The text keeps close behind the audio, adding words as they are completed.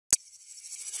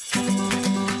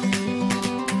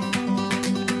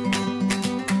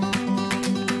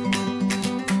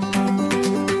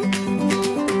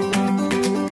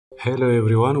Hello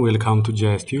everyone, welcome to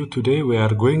GIS. Today we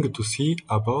are going to see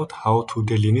about how to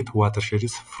delineate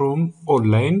watersheds from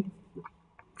online.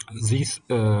 This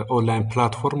online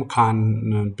platform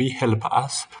can be help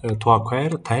us to acquire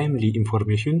timely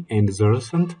information and the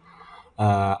recent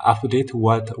update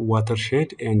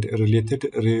watershed and related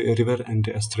river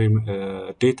and stream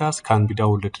data can be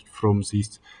downloaded from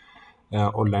this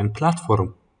online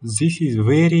platform. This is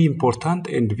very important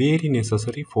and very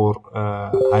necessary for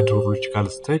hydrological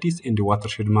studies and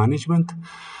watershed management.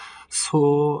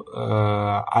 So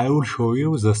I will show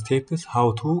you the steps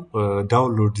how to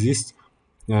download this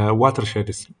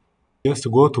watersheds.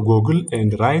 Just go to Google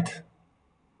and write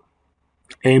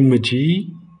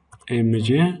mg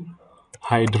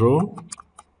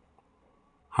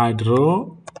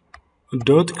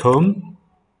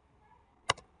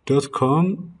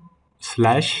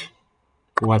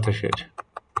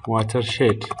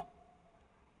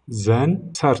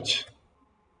Then search.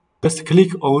 Just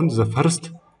click on the first,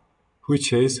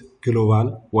 which is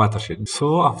global watershed.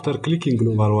 So after clicking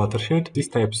global watershed, these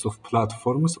types of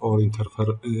platforms or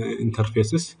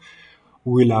interfaces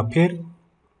will appear.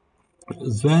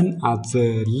 Then at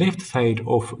the left side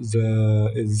of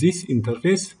this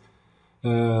interface,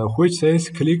 which says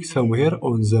click somewhere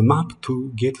on the map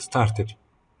to get started,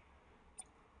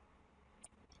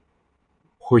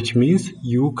 which means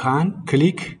you can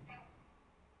click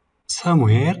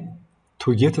somewhere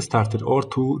to get started or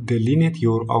to delineate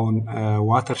your own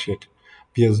watershed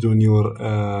based on your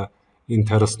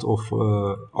interest of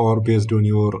or based on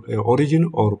your origin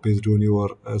or based on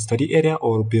your study area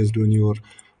or based on your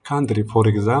country. For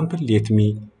example, let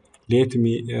me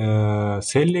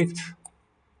select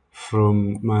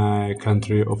from my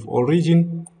country of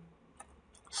origin.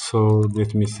 So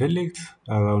let me select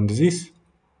around this.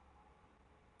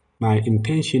 My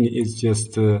intention is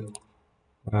just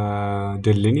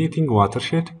delineating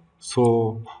watershed.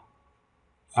 So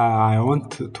I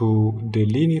want to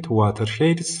delineate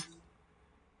watersheds.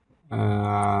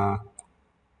 I'm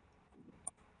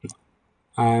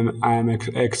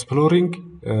exploring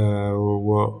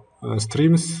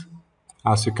streams.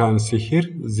 As you can see here,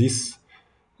 this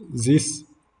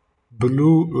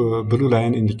blue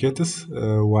line indicates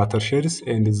watersheds,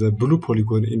 and the blue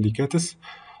polygon indicates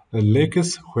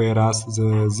lakes, whereas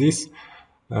this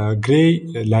gray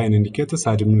line indicates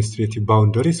administrative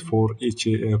boundaries for each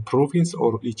province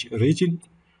or each region.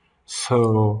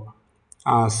 So,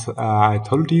 as I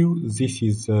told you, this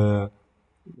is the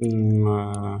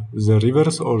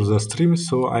rivers or the streams.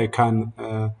 So I can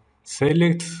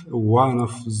select one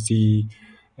of the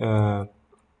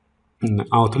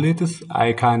outlets.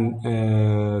 I can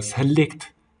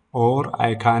select or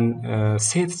I can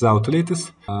set the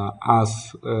outlets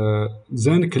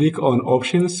then click on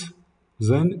options.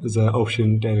 Then the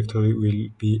option directory will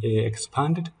be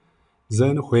expanded.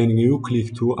 Then when you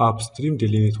click to upstream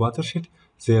delineate watershed,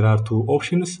 there are two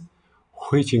options,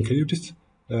 which includes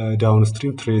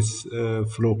downstream trace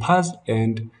flow path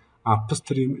and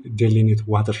upstream delineate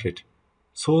watershed.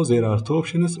 So there are two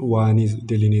options. One is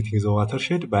delineating the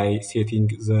watershed by setting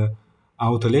the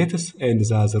outlets, and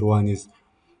the other one is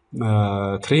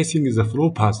tracing the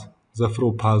flow path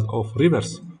of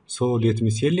rivers. So let me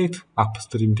select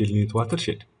upstream delineate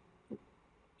watershed.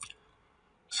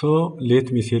 So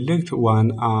let me select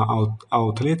one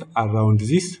outlet around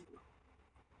this.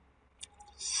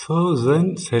 So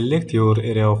then select your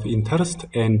area of interest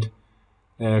and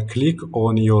click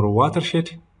on your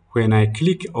watershed. When I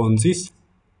click on this,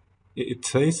 it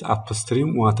says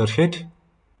upstream watershed.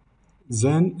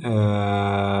 Then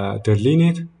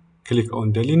delineate. Click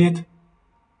on delineate.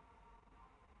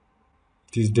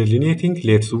 It is delineating.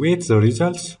 Let's wait the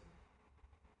results.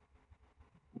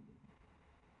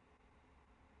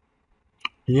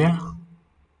 Yeah.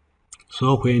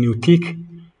 So when you tick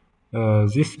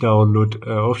this download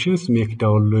options, make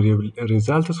downloadable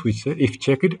results, which if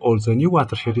checked, all the new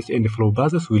watersheds and flow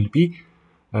paths will be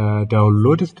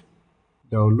downloaded.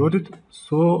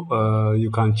 So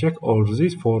you can check all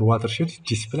this for watershed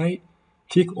display.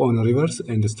 Tick on rivers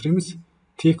and streams.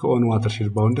 Tick on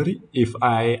watershed boundary. If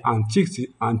I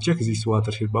uncheck this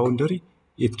watershed boundary,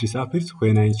 it disappears.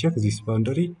 When I check this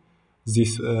boundary,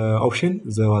 this option,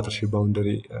 the watershed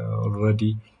boundary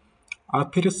already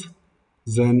appears.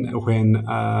 Then when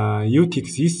you tick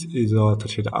this, the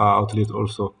watershed outlet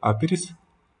also appears.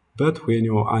 But when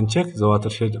you uncheck, the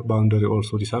watershed boundary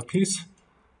also disappears.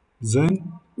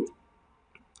 Then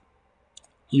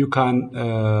you can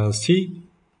see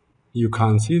you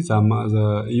can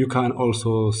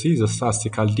also see the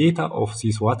statistical data of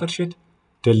this watershed,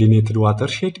 delineated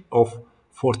watershed of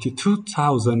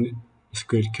 42,000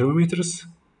 square kilometers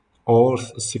or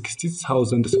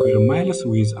 60,000 square miles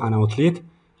with an outlet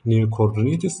near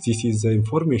coordinates. This is the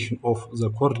information of the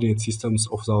coordinate systems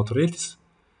of the outlets.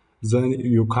 Then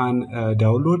you can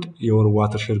download your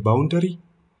watershed boundary,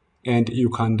 and you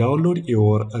can download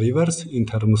your rivers in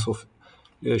terms of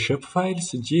shape files,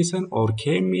 JSON or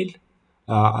KML.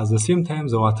 At the same time,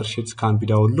 the watersheds can be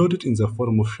downloaded in the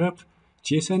form of shape,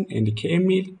 JSON and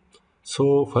KML.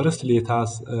 So first, let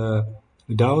us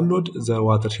download the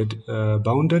watershed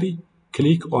boundary.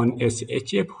 Click on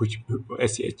SHF,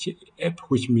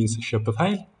 which means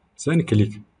shapefile. Then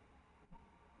click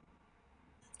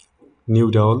new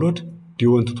download. Do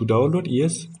you want to download?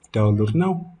 Yes, download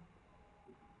now.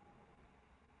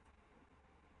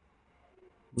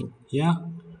 Yeah,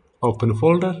 open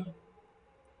folder.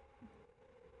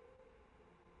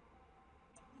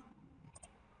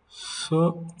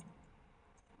 So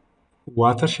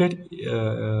watershed,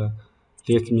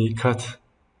 let me cut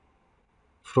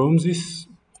from this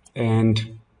and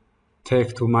take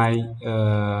to my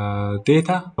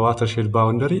data watershed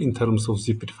boundary in terms of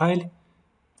zipped file.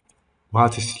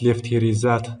 What is left here is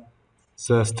that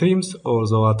the streams or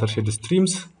the watershed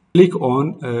streams. Click on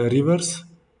rivers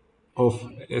of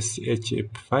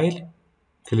SHF file.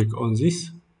 Click on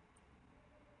this.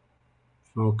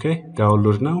 Okay,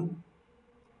 download now.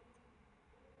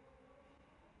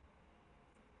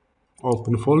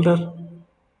 Open folder.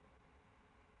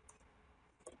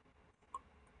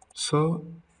 So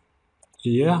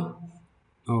yeah,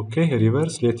 okay,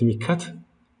 rivers. Let me cut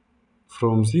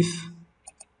from this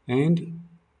and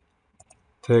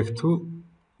take to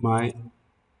my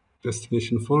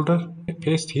destination folder.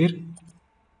 Paste here.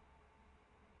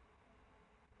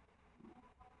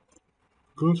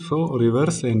 Good. So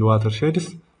rivers and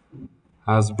watersheds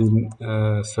has been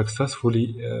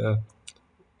successfully.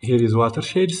 Here is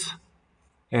watersheds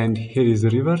and here is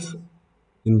rivers.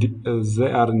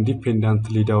 They are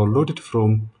independently downloaded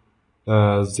from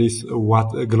this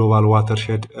global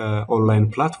watershed online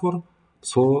platform.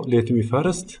 So let me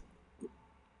first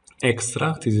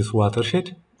extract this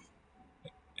watershed,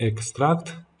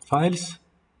 extract files.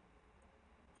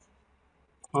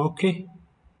 Okay.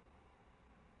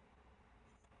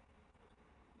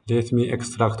 Let me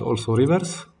extract also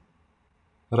rivers.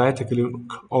 Right click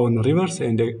on rivers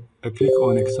and click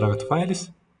on extract files.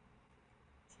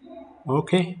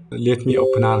 Okay, let me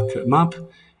open ArcMap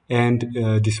and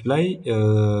display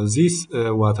these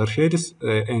watersheds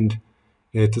and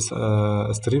its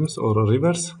streams or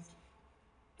rivers.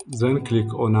 Then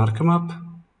click on ArcMap,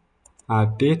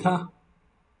 add data.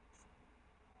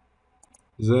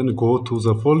 Then go to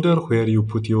the folder where you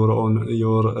put your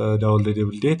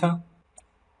downloadable data.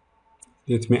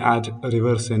 Let me add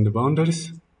rivers and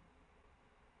boundaries.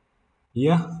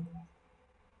 Yeah,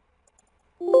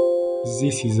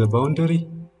 this is the boundary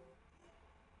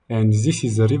and this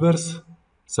is the rivers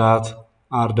that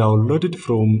are downloaded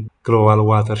from global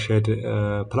watershed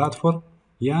platform.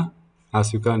 Yeah,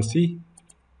 as you can see,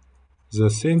 the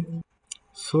same.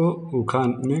 So we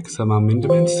can make some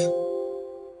amendments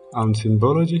on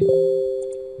symbology.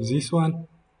 This one.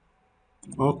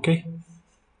 Okay.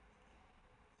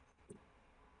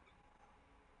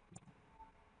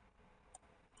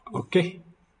 Okay.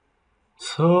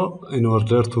 So in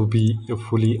order to be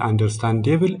fully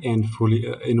understandable and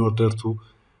in order to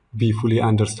be fully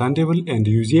understandable and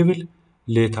usable,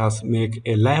 let us make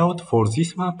a layout for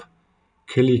this map.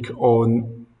 Click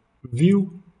on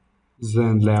view,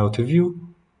 then layout view.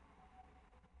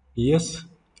 Yes,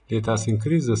 let us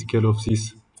increase the scale of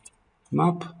this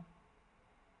map.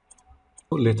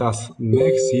 Let us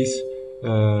make this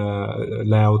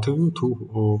layout view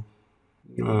to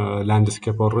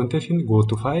landscape orientation. Go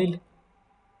to file,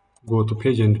 go to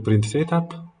page and print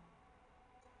setup.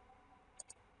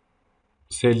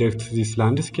 Select this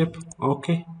landscape.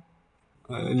 Okay.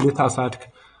 Let us add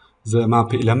the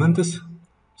map elements.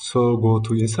 So go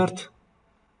to insert,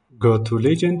 go to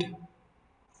legend,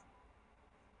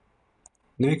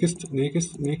 next,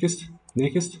 next, next,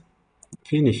 next,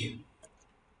 finish.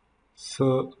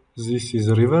 So this is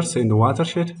rivers and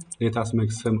watershed. Let us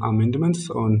make some amendments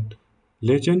on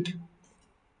legend.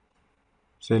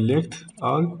 Select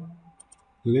all,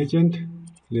 legend.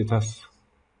 Let us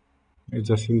use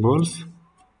the symbols.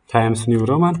 Times New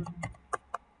Roman,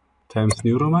 Times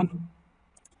New Roman.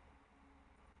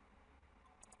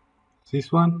 This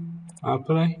one,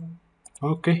 apply.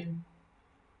 Okay.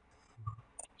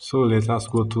 So let us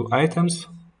go to items,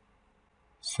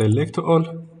 select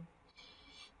all,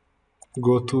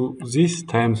 go to this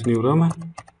Times New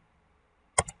Roman,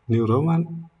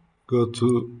 go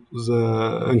to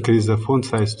the increase the font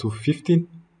size to 15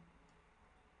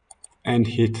 and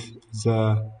hit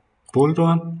the Bold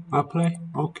one, apply,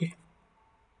 okay.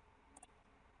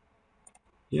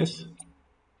 Yes.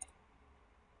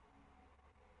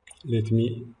 Let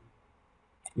me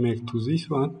make to this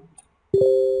one.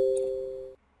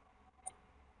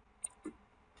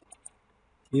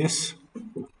 Yes.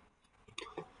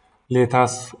 Let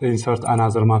us insert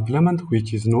another map element,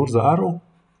 which is north arrow.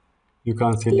 You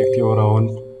can select your own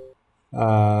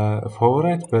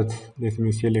favorite, but let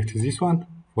me select this one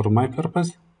for my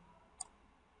purpose.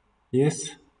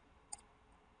 Yes.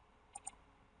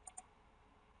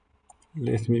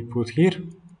 Let me put here.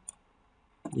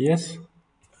 Yes.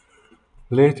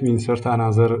 Let me insert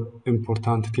another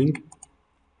important thing,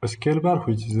 a scale bar,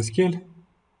 which is the scale.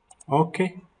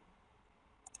 Okay.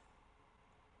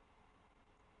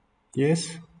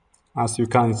 Yes. As you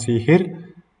can see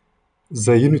here,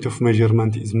 the unit of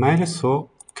measurement is miles, so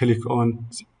click on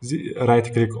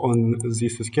right click on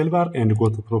this scale bar and go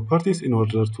to properties in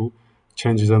order to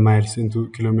change the miles into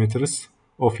kilometers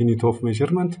of unit of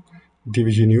measurement.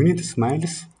 Division units,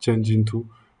 miles, change into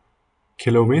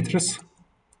kilometers,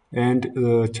 and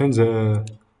change the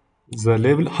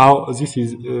level, how this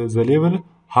is the level,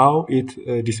 how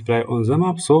it display on the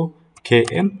map. So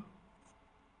km,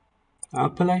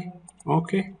 apply,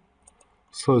 okay.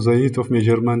 So the unit of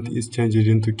measurement is changed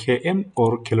into km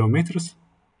or kilometers.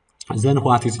 Then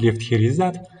what is left here is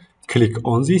that click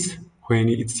on this. When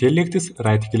it selects,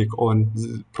 right click on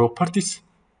the properties.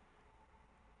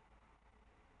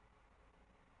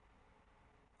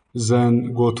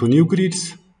 Then go to new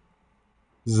grids.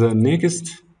 The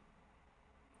next,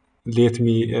 let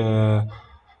me,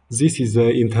 this is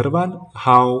the interval,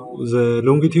 how the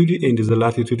longitude and the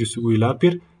latitudes will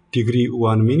appear. Degree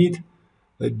 1 minute,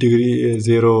 degree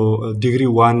 0, degree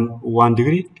 1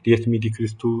 degree. Let me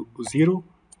decrease to 0.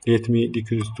 Let me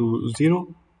decrease to 0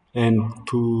 and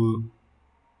to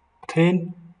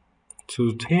 10,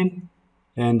 to 10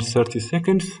 and 30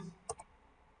 seconds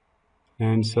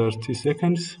and 30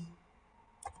 seconds,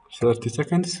 30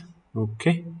 seconds.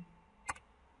 Okay.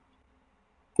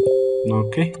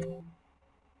 Okay.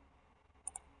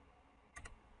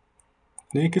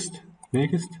 Next,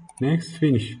 next, next,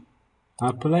 finish.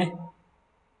 Apply.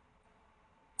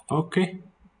 Okay.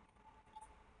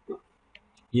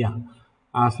 Yeah.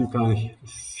 As you can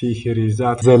see here is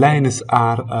that the lines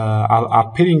are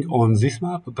appearing on this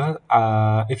map, but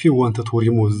if you wanted to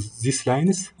remove these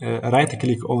lines, right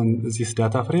click on this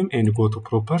data frame and go to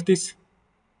properties.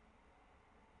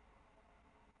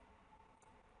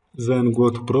 Then go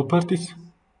to properties.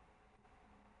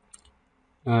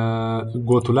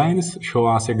 Go to lines, show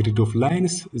us a grid of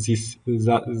lines.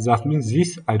 That means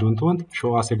this I don't want.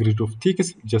 Show us a grid of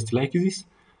ticks, just like this.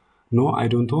 No, I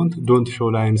don't want. Don't show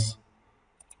lines.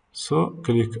 So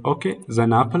click OK,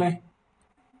 then apply.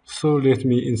 So let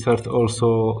me insert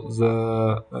also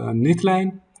the knit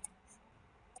line,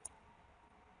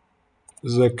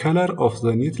 the color of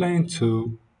the knit line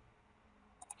to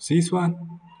this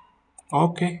one.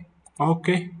 OK,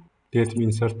 OK. Let me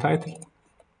insert title.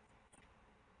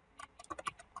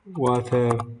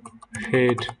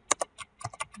 Watershed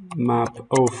map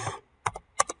of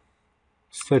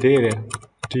study area,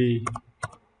 the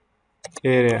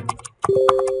area,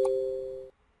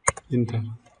 enter.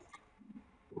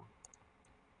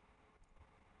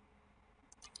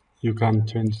 You can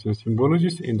change the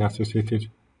symbologies and associated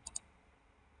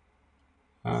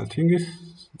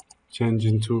things, change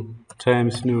into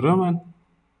Times New Roman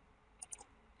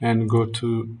and go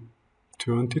to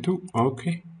 22.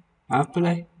 Okay,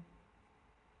 apply,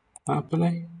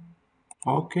 apply,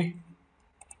 okay.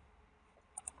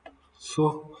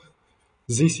 So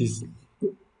this is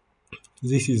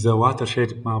the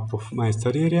watershed map of my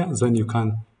study area. Then you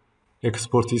can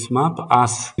export this map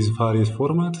as various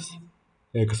formats.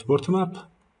 Export map.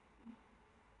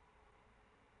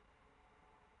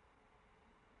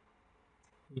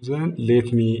 Then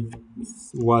let me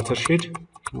watershed.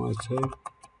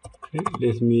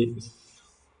 Let me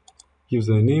give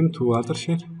the name to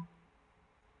watershed.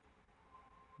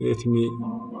 Let me.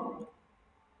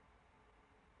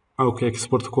 Okay,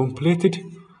 export completed.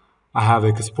 I have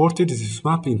exported this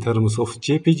map in terms of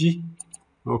JPG.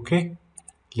 Okay,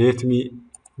 let me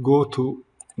go to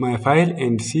my file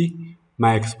and see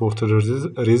my exported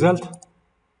result.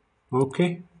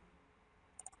 Okay,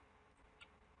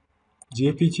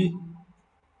 JPG,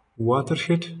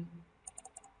 watershed.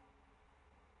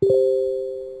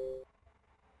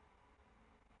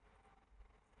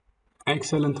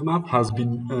 Excellent map has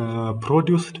been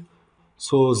produced.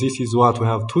 So this is what we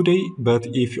have today. But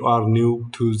if you are new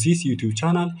to this YouTube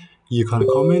channel, you can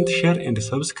comment, share and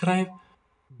subscribe.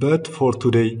 But for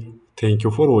today, thank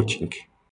you for watching.